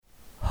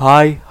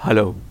Hi,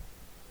 hello,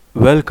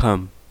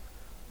 welcome.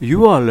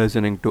 You are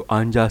listening to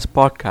Anja's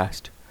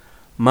podcast.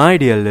 My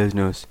dear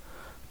listeners,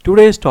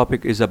 today's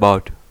topic is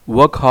about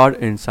work hard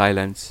in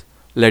silence.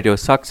 Let your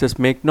success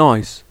make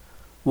noise.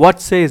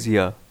 What says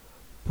here?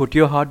 Put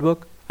your hard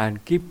work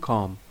and keep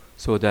calm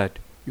so that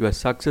your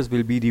success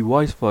will be the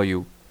voice for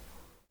you.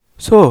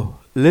 So,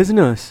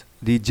 listeners,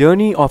 the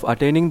journey of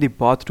attaining the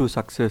path to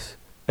success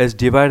is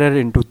divided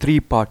into three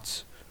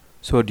parts.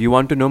 So, do you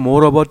want to know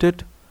more about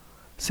it?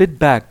 Sit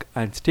back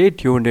and stay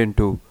tuned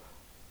into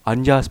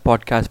Anja's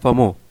podcast for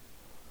more.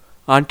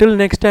 Until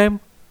next time,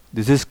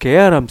 this is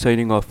KR. I'm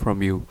signing off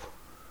from you.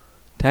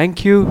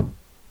 Thank you.